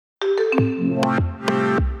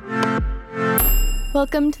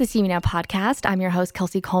Welcome to the CMU Now podcast. I'm your host,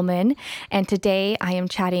 Kelsey Coleman, and today I am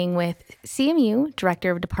chatting with CMU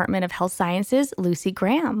Director of Department of Health Sciences, Lucy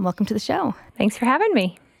Graham. Welcome to the show. Thanks for having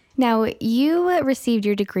me. Now, you received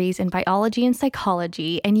your degrees in biology and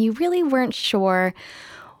psychology, and you really weren't sure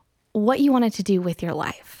what you wanted to do with your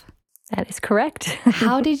life. That is correct.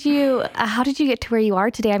 How did you get to where you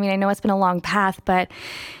are today? I mean, I know it's been a long path, but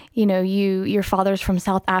you know, your father's from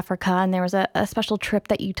South Africa, and there was a special trip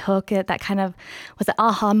that you took that kind of was an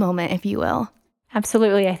aha moment, if you will.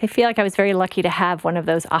 Absolutely. I feel like I was very lucky to have one of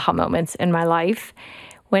those aha moments in my life.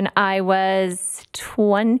 When I was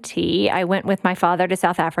 20, I went with my father to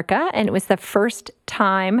South Africa, and it was the first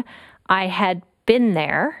time I had been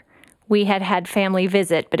there. We had had family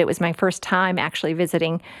visit, but it was my first time actually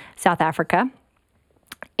visiting South Africa.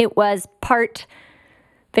 It was part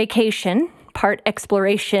vacation, part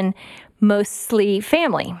exploration, mostly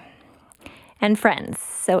family and friends.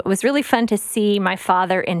 So it was really fun to see my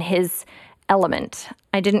father in his element.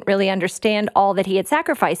 I didn't really understand all that he had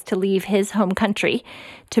sacrificed to leave his home country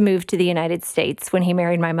to move to the United States when he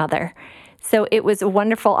married my mother. So it was a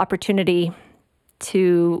wonderful opportunity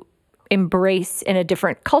to embrace in a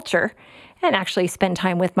different culture and actually spend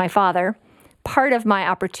time with my father. Part of my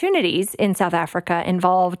opportunities in South Africa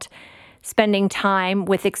involved spending time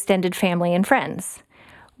with extended family and friends,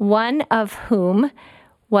 one of whom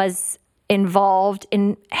was involved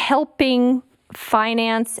in helping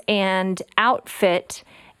finance and outfit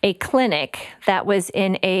a clinic that was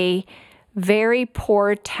in a very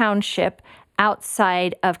poor township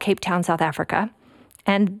outside of Cape Town, South Africa.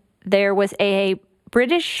 And there was a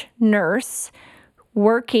British nurse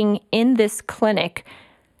working in this clinic,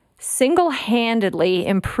 single-handedly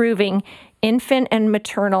improving infant and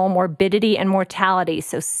maternal morbidity and mortality,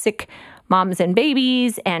 so sick moms and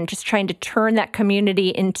babies, and just trying to turn that community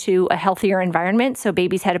into a healthier environment so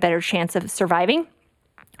babies had a better chance of surviving.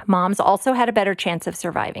 Moms also had a better chance of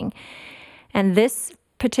surviving. And this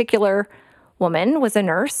particular woman was a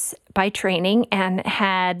nurse by training and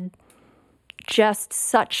had just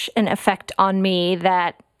such an effect on me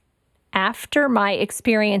that after my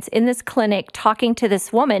experience in this clinic, talking to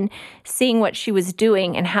this woman, seeing what she was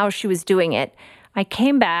doing and how she was doing it, I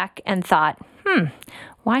came back and thought,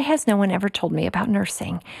 why has no one ever told me about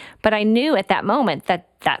nursing? But I knew at that moment that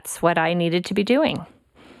that's what I needed to be doing.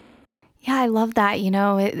 Yeah, I love that. You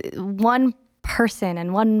know, one person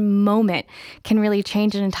and one moment can really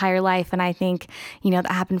change an entire life. And I think, you know,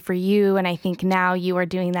 that happened for you. And I think now you are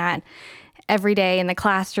doing that every day in the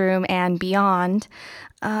classroom and beyond.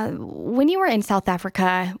 When you were in South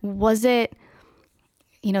Africa, was it,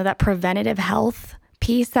 you know, that preventative health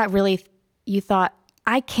piece that really you thought,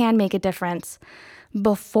 I can make a difference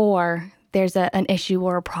before there's an issue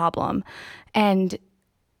or a problem? And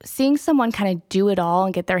seeing someone kind of do it all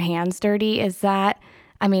and get their hands dirty, is that,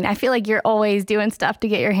 I mean, I feel like you're always doing stuff to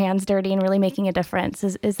get your hands dirty and really making a difference.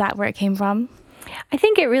 Is that where it came from? I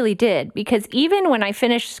think it really did, because even when I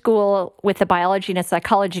finished school with a biology and a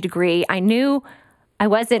psychology degree, I knew I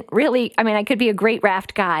wasn't really, I mean, I could be a great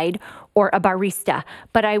raft guide or a barista,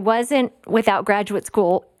 but I wasn't, without graduate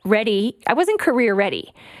school, ready. I wasn't career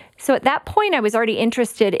ready. So at that point, I was already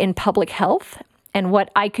interested in public health and what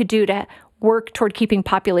I could do to work toward keeping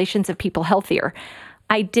populations of people healthier.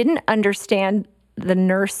 I didn't understand the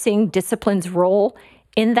nursing discipline's role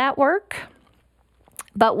in that work.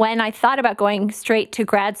 But when I thought about going straight to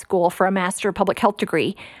grad school for a Master of Public Health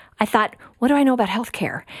degree, I thought, what do I know about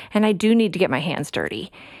healthcare? And I do need to get my hands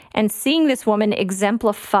dirty. And seeing this woman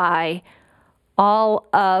exemplify all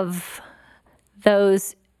of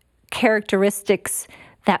those characteristics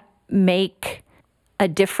that make a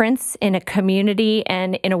difference in a community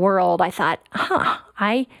and in a world, I thought,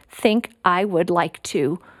 I think I would like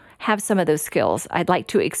to have some of those skills. I'd like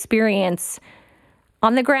to experience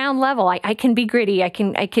on the ground level. I can be gritty. I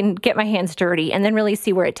can get my hands dirty and then really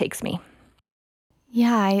see where it takes me.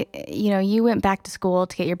 Yeah, you went back to school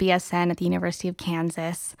to get your BSN at the University of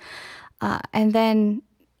Kansas. And then,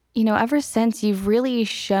 ever since, you've really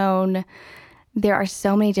shown there are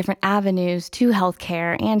so many different avenues to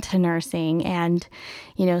healthcare and to nursing. And,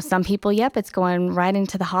 some people, it's going right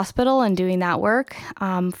into the hospital and doing that work.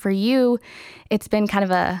 For you, it's been kind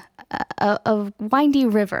of a windy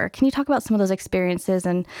river. Can you talk about some of those experiences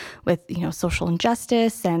and with, social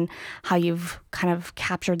injustice and how you've kind of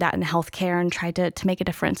captured that in healthcare and tried to make a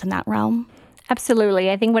difference in that realm? Absolutely.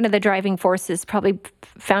 I think one of the driving forces probably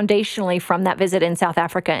foundationally from that visit in South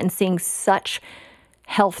Africa and seeing such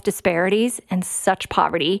health disparities and such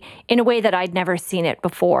poverty in a way that I'd never seen it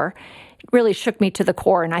before, it really shook me to the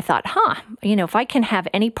core. And I thought, if I can have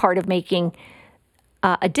any part of making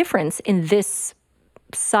a difference in this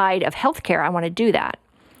side of healthcare, I want to do that.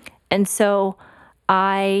 And so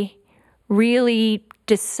I really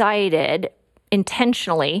decided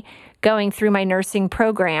intentionally going through my nursing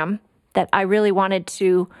program that I really wanted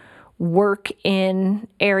to work in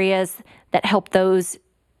areas that help those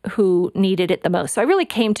who needed it the most. So I really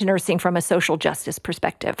came to nursing from a social justice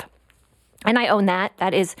perspective. And I own that.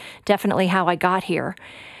 That is definitely how I got here.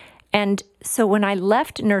 And so when I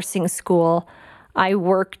left nursing school, I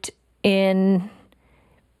worked in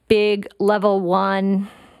big level 1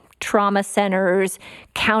 trauma centers,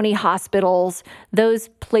 county hospitals, those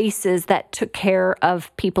places that took care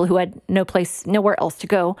of people who had nowhere else to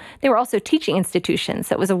go. They were also teaching institutions.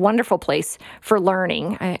 That was a wonderful place for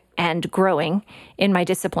learning and growing in my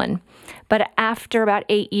discipline. But after about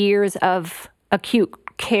 8 years of acute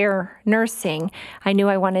care nursing, I knew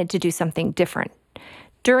I wanted to do something different.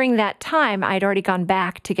 During that time, I'd already gone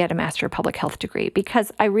back to get a Master of Public Health degree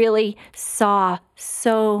because I really saw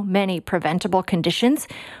so many preventable conditions,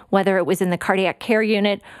 whether it was in the cardiac care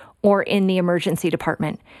unit or in the emergency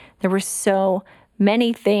department. There were so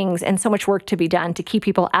many things and so much work to be done to keep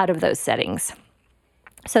people out of those settings.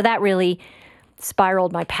 So that really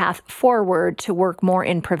spiraled my path forward to work more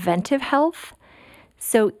in preventive health.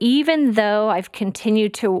 So even though I've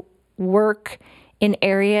continued to work in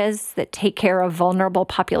areas that take care of vulnerable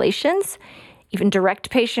populations, even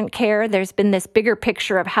direct patient care, there's been this bigger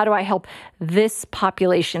picture of how do I help this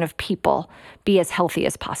population of people be as healthy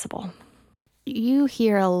as possible. You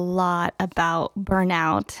hear a lot about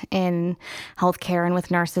burnout in healthcare and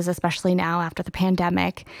with nurses, especially now after the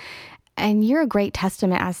pandemic. And you're a great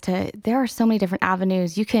testament as to there are so many different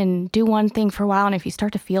avenues. You can do one thing for a while, and if you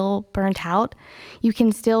start to feel burnt out, you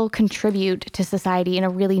can still contribute to society in a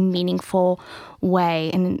really meaningful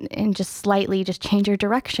way and just slightly just change your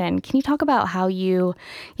direction. Can you talk about how you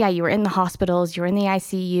were in the hospitals, you were in the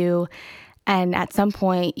ICU, and at some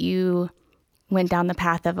point you went down the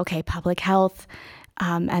path of, public health,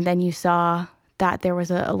 and then you saw that there was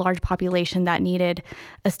a large population that needed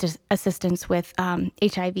assistance with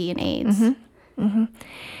HIV and AIDS. Mm-hmm. Mm-hmm.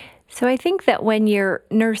 So I think that when you're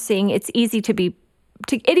nursing, it is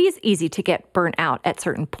easy to get burnt out at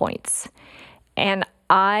certain points. And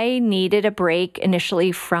I needed a break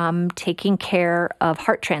initially from taking care of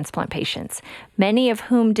heart transplant patients, many of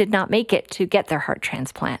whom did not make it to get their heart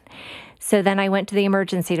transplant. So then I went to the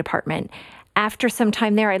emergency department. After some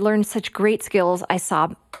time there, I learned such great skills. I saw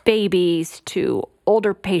babies to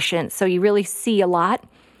older patients, so you really see a lot.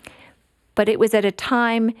 But it was at a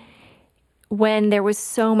time when there was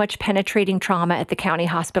so much penetrating trauma at the county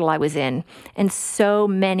hospital I was in, and so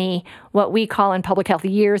many, what we call in public health,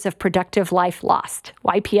 years of productive life lost,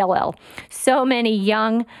 YPLL. So many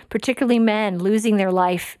young, particularly men, losing their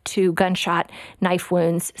life to gunshot knife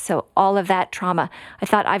wounds. So all of that trauma, I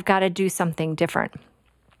thought, I've got to do something different.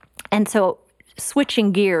 And so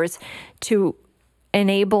switching gears to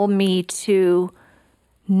enable me to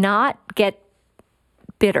not get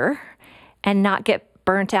bitter and not get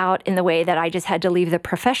burnt out in the way that I just had to leave the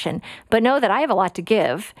profession, but know that I have a lot to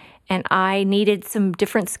give, and I needed some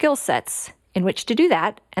different skill sets in which to do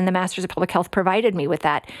that, and the Masters of Public Health provided me with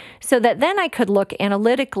that, so that then I could look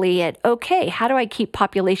analytically at, how do I keep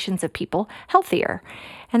populations of people healthier?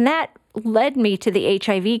 And that led me to the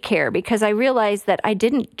HIV care, because I realized that I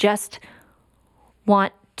didn't just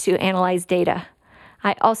want to analyze data.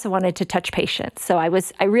 I also wanted to touch patients. So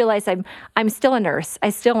I realized I'm still a nurse. I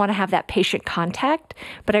still want to have that patient contact,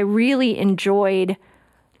 but I really enjoyed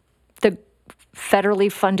the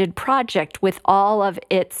federally funded project with all of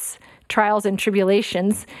its trials and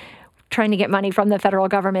tribulations, trying to get money from the federal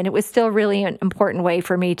government. It was still really an important way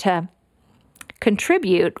for me to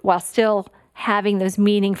contribute while still having those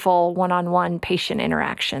meaningful one-on-one patient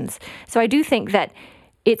interactions. So I do think that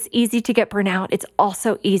it's easy to get burnout. It's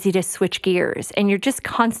also easy to switch gears, and you're just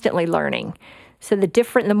constantly learning. So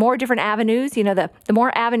the more different avenues, the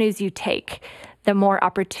more avenues you take, the more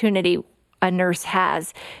opportunity a nurse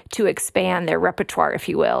has to expand their repertoire, if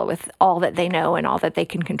you will, with all that they know and all that they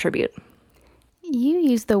can contribute. You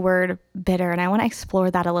use the word bitter, and I want to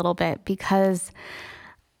explore that a little bit, because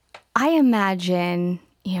I imagine,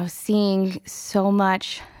 seeing so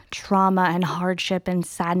much trauma and hardship and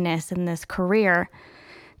sadness in this career,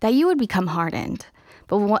 that you would become hardened.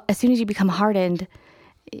 But as soon as you become hardened,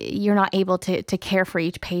 you're not able to care for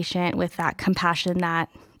each patient with that compassion that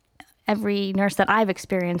every nurse that I've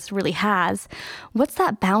experienced really has. What's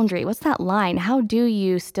that boundary? What's that line? How do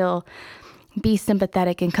you still be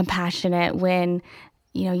sympathetic and compassionate when,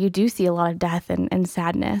 you do see a lot of death and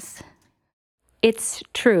sadness? It's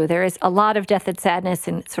true. There is a lot of death and sadness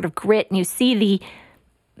and sort of grit, and you see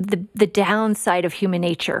the downside of human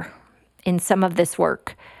nature in some of this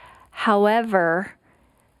work. However,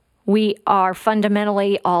 we are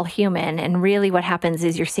fundamentally all human, and really what happens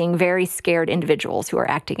is you're seeing very scared individuals who are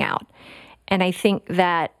acting out. And I think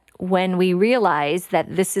that when we realize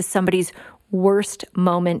that this is somebody's worst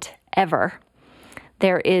moment ever,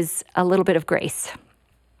 there is a little bit of grace.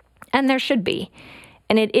 And there should be.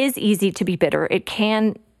 And it is easy to be bitter. It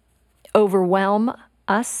can overwhelm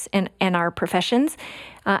us and our professions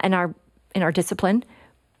and our discipline.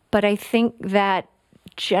 But I think that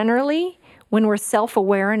generally, when we're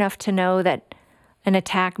self-aware enough to know that an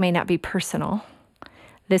attack may not be personal,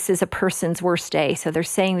 this is a person's worst day, so they're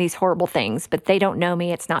saying these horrible things, but they don't know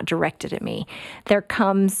me, it's not directed at me. There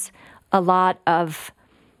comes a lot of,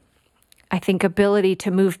 I think, ability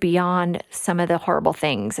to move beyond some of the horrible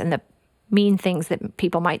things and the mean things that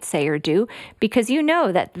people might say or do, because you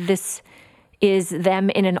know that this is them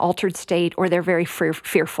in an altered state, or they're very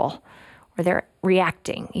fearful, or they're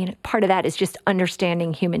reacting. Part of that is just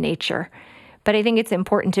understanding human nature. But I think it's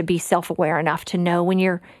important to be self-aware enough to know when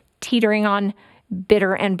you're teetering on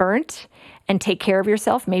bitter and burnt and take care of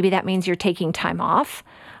yourself. Maybe that means you're taking time off.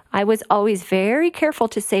 I was always very careful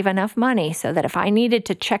to save enough money so that if I needed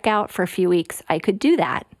to check out for a few weeks, I could do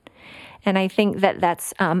that. And I think that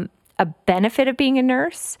that's a benefit of being a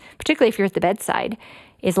nurse, particularly if you're at the bedside.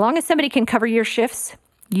 As long as somebody can cover your shifts,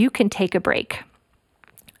 you can take a break.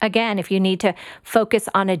 Again, if you need to focus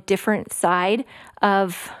on a different side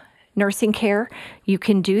of nursing care, you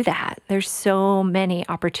can do that. There's so many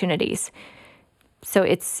opportunities. So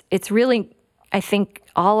it's really, I think,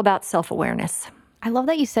 all about self-awareness. I love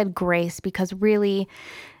that you said grace, because really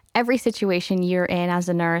every situation you're in as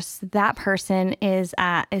a nurse, that person is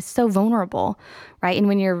so vulnerable, right? And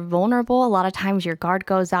when you're vulnerable, a lot of times your guard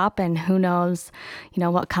goes up, and who knows,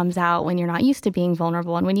 what comes out when you're not used to being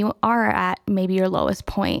vulnerable and when you are at maybe your lowest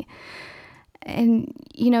point. And,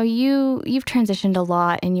 you've transitioned a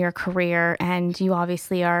lot in your career, and you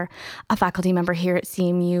obviously are a faculty member here at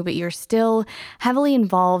CMU, but you're still heavily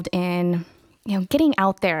involved in, getting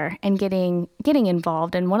out there and getting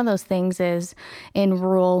involved. And one of those things is in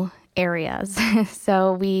rural areas.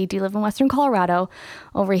 So we do live in Western Colorado.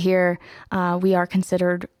 Over here, we are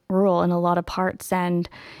considered rural in a lot of parts, and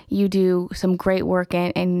you do some great work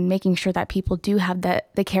in making sure that people do have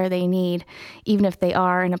the care they need, even if they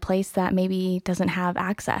are in a place that maybe doesn't have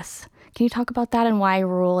access. Can you talk about that and why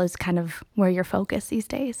rural is kind of where you're focused these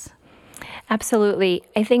days? Absolutely.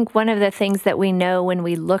 I think one of the things that we know when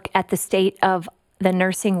we look at the state of the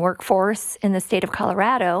nursing workforce in the state of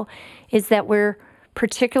Colorado is that we're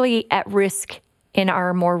particularly at risk in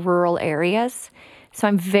our more rural areas. So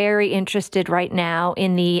I'm very interested right now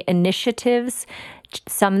in the initiatives,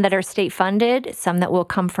 some that are state funded, some that will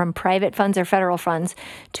come from private funds or federal funds,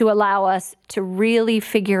 to allow us to really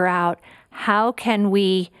figure out how can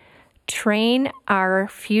we train our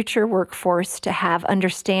future workforce to have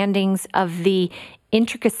understandings of the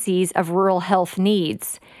intricacies of rural health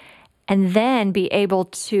needs, and then be able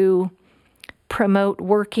to promote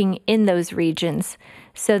working in those regions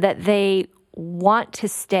so that they want to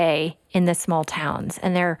stay in the small towns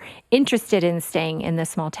and they're interested in staying in the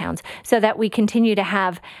small towns, so that we continue to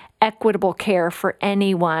have equitable care for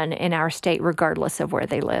anyone in our state, regardless of where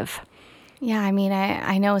they live. Yeah, I mean,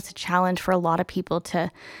 I know it's a challenge for a lot of people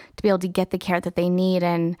to be able to get the care that they need.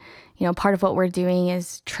 And, part of what we're doing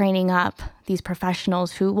is training up these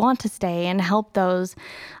professionals who want to stay and help those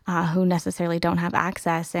who necessarily don't have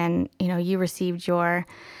access. And, you received your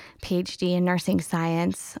PhD in nursing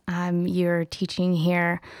science. You're teaching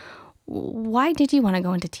here. Why did you want to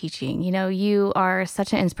go into teaching? You are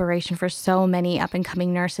such an inspiration for so many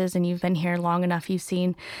up-and-coming nurses, and you've been here long enough. You've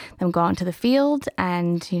seen them go into the field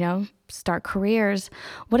and, start careers.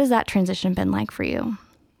 What has that transition been like for you?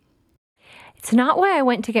 It's not why I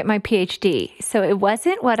went to get my PhD. So it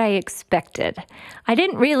wasn't what I expected. I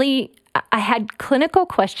had clinical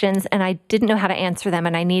questions and I didn't know how to answer them,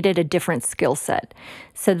 and I needed a different skill set.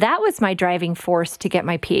 So that was my driving force to get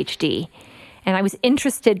my PhD. And I was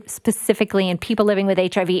interested specifically in people living with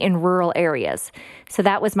HIV in rural areas. So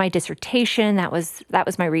that was my dissertation. That was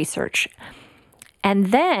my research. And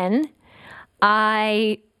then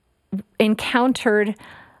I encountered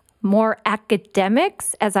more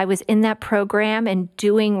academics as I was in that program and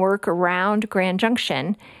doing work around Grand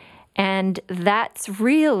Junction. And that's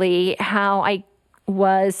really how I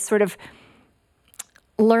was sort of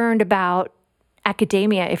learned about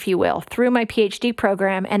academia, if you will, through my PhD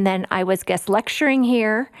program. And then I was guest lecturing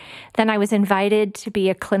here. Then I was invited to be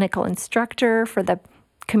a clinical instructor for the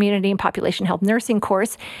Community and Population Health Nursing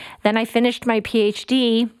course. Then I finished my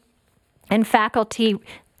PhD, and faculty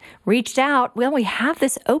reached out, well, we have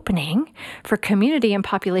this opening for community and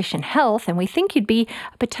population health, and we think you'd be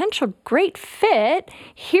a potential great fit.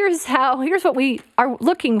 Here's what we are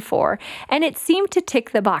looking for. And it seemed to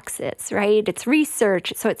tick the boxes, right? It's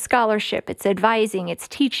research, so it's scholarship, it's advising, it's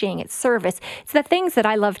teaching, it's service. It's the things that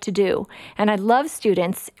I love to do. And I love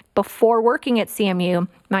students. Before working at CMU,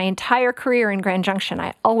 my entire career in Grand Junction,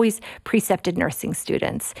 I always precepted nursing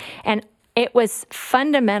students. And it was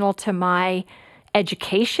fundamental to my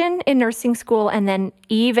education in nursing school, and then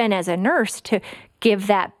even as a nurse to give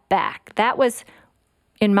that back. That was,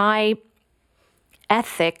 in my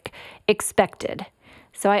ethic, expected.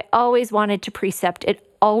 So I always wanted to precept. It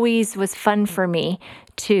always was fun for me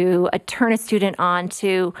to turn a student on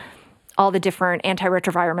to all the different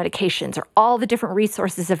antiretroviral medications or all the different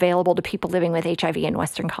resources available to people living with HIV in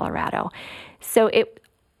Western Colorado. So it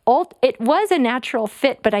was a natural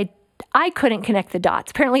fit, but I couldn't connect the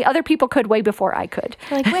dots. Apparently other people could way before I could.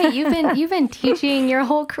 Like, wait, you've been teaching your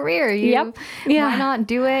whole career. Yep. Yeah. Why not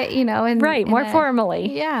do it, more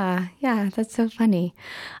formally. Yeah. That's so funny.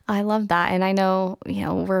 I love that. And I know,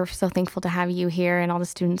 we're so thankful to have you here, and all the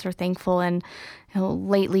students are thankful. And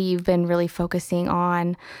lately you've been really focusing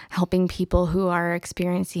on helping people who are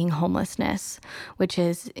experiencing homelessness, which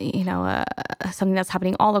is, something that's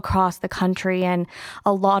happening all across the country. And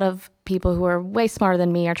a lot of people who are way smarter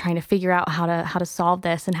than me are trying to figure out how to solve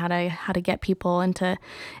this and how to get people into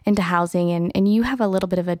housing. And you have a little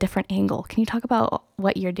bit of a different angle. Can you talk about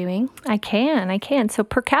what you're doing? I can. So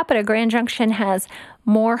per capita, Grand Junction has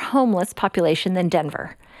more homeless population than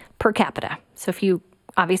Denver per capita. So if you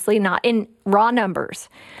obviously not in raw numbers,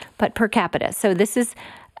 but per capita. So this is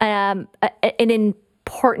an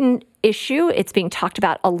important issue. It's being talked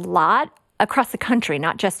about a lot across the country,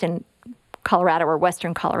 not just in Colorado or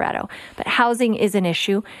Western Colorado. But housing is an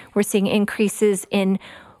issue. We're seeing increases in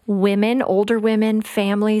women, older women,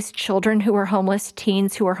 families, children who are homeless,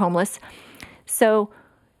 teens who are homeless. So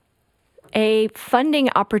a funding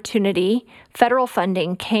opportunity, federal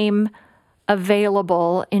funding, came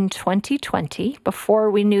available in 2020,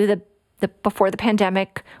 before we knew before the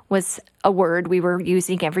pandemic was a word we were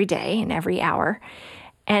using every day and every hour.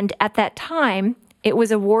 And at that time, it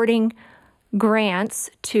was awarding grants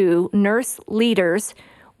to nurse leaders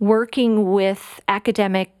working with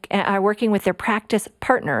working with their practice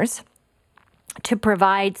partners to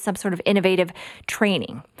provide some sort of innovative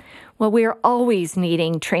training. Well, we are always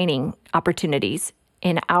needing training opportunities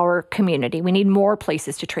in our community. We need more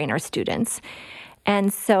places to train our students.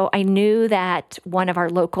 And so I knew that one of our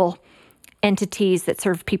local entities that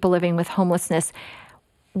serve people living with homelessness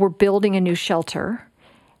were building a new shelter.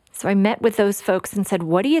 So I met with those folks and said,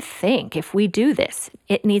 what do you think if we do this?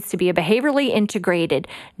 It needs to be a behaviorally integrated,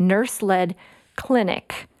 nurse-led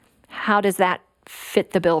clinic. How does that fit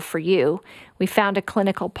the bill for you? We found a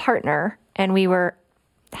clinical partner, and we were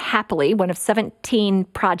happily one of 17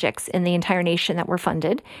 projects in the entire nation that were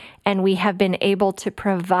funded. And we have been able to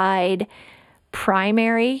provide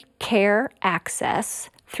primary care access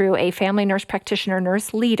through a family nurse practitioner,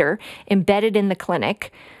 nurse leader embedded in the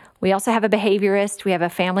clinic. We also have a behaviorist, we have a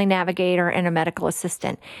family navigator, and a medical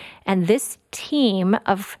assistant. And this team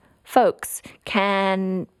of folks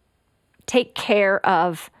can take care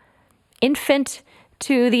of infant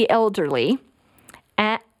to the elderly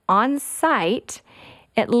on site,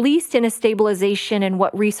 at least in a stabilization, and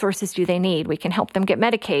what resources do they need. We can help them get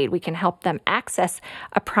Medicaid. We can help them access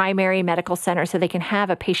a primary medical center so they can have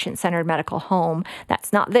a patient-centered medical home.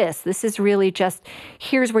 That's not this. This is really just,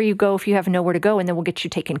 here's where you go if you have nowhere to go, and then we'll get you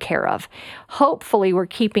taken care of. Hopefully, we're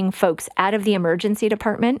keeping folks out of the emergency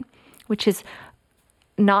department, which is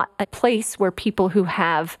not a place where people who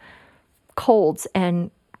have colds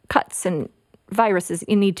and cuts and viruses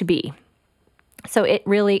need to be. So it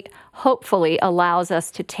really, hopefully, allows us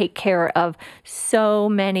to take care of so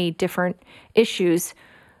many different issues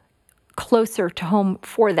closer to home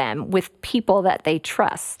for them with people that they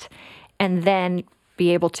trust, and then be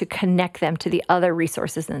able to connect them to the other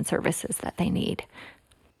resources and services that they need.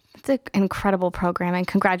 It's an incredible program, and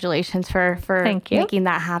congratulations for making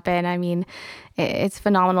that happen. I mean, it's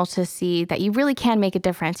phenomenal to see that you really can make a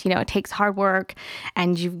difference. It takes hard work,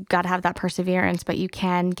 and you've got to have that perseverance, but you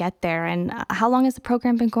can get there. And how long has the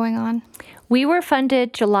program been going on? We were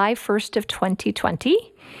funded July 1st of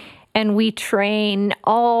 2020, and we train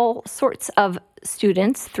all sorts of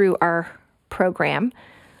students through our program.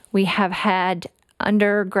 We have had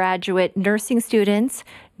undergraduate nursing students,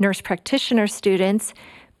 nurse practitioner students,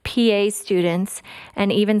 PA students,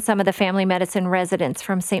 and even some of the family medicine residents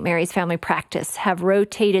from St. Mary's Family Practice have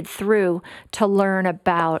rotated through to learn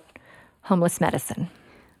about homeless medicine.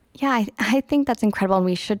 Yeah, I think that's incredible, and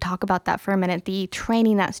we should talk about that for a minute. The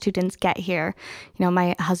training that students get here.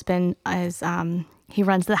 My husband is he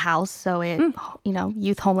runs the house, so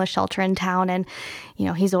youth homeless shelter in town, and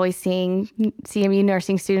he's always seeing CMU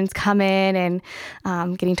nursing students come in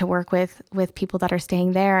and getting to work with people that are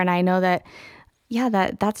staying there. And I know that. Yeah,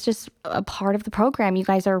 that's just a part of the program. You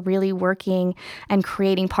guys are really working and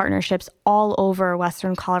creating partnerships all over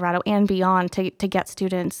Western Colorado and beyond to get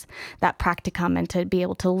students that practicum and to be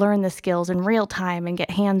able to learn the skills in real time and get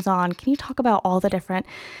hands-on. Can you talk about all the different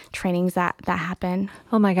trainings that happen?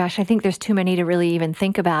 Oh my gosh, I think there's too many to really even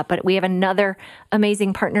think about, but we have another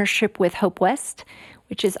amazing partnership with Hope West,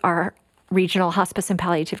 which is our regional hospice and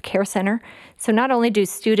palliative care center. So not only do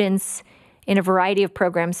students in a variety of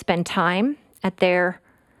programs spend time at their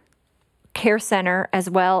care center as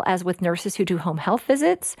well as with nurses who do home health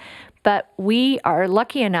visits, but we are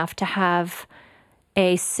lucky enough to have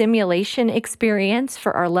a simulation experience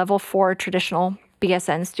for our level 4 traditional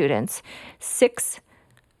BSN students. 6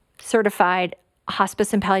 certified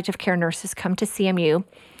hospice and palliative care nurses come to CMU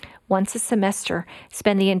once a semester,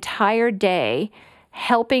 spend the entire day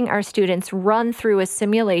helping our students run through a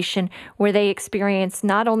simulation where they experience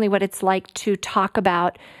not only what it's like to talk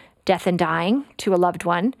about death and dying to a loved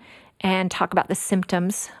one and talk about the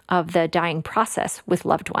symptoms of the dying process with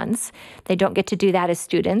loved ones. They don't get to do that as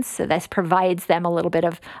students, so this provides them a little bit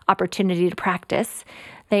of opportunity to practice.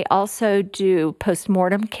 They also do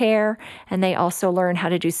postmortem care, and they also learn how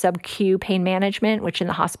to do sub-Q pain management, which in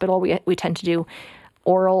the hospital we tend to do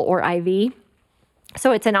oral or IV.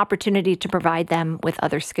 So it's an opportunity to provide them with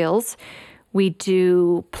other skills. We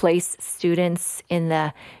do place students in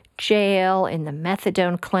the jail, in the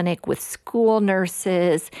methadone clinic with school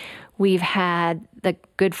nurses. We've had the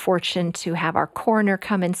good fortune to have our coroner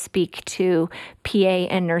come and speak to PA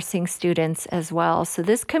and nursing students as well. So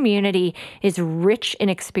this community is rich in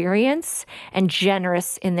experience and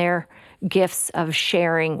generous in their gifts of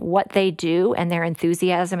sharing what they do and their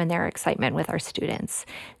enthusiasm and their excitement with our students.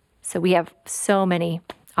 So we have so many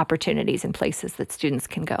opportunities and places that students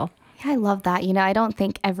can go. Yeah, I love that. I don't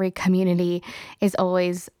think every community is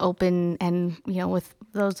always open and, with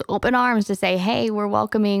those open arms to say, hey, we're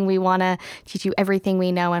welcoming. We want to teach you everything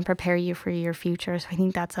we know and prepare you for your future. So I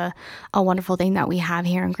think that's a wonderful thing that we have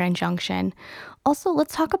here in Grand Junction. Also,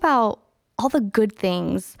 let's talk about all the good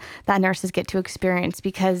things that nurses get to experience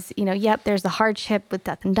because, there's the hardship with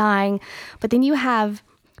death and dying, but then you have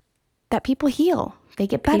that people heal. They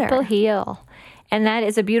get better. People heal. And that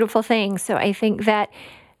is a beautiful thing. So I think that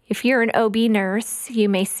if you're an OB nurse, you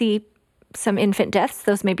may see some infant deaths.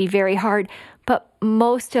 Those may be very hard. But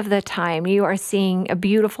most of the time, you are seeing a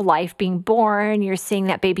beautiful life being born. You're seeing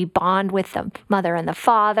that baby bond with the mother and the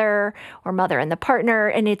father or mother and the partner.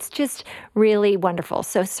 And it's just really wonderful.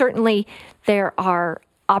 So certainly there are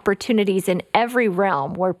opportunities in every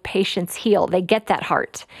realm where patients heal. They get that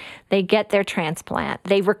heart. They get their transplant.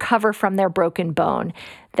 They recover from their broken bone.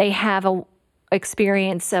 They have a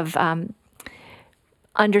experience of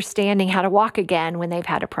understanding how to walk again when they've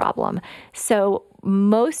had a problem. So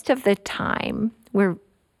most of the time, we're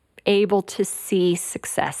able to see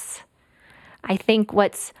success. I think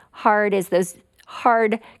what's hard is those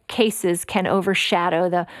hard cases can overshadow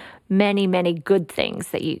the many, many good things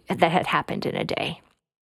that had happened in a day.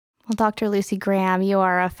 Well, Dr. Lucy Graham, you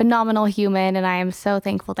are a phenomenal human, and I am so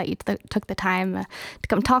thankful that you took the time to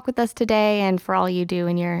come talk with us today and for all you do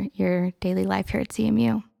in your daily life here at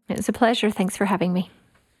CMU. It was a pleasure. Thanks for having me.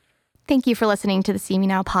 Thank you for listening to the CMU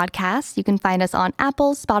Now podcast. You can find us on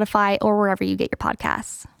Apple, Spotify, or wherever you get your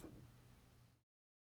podcasts.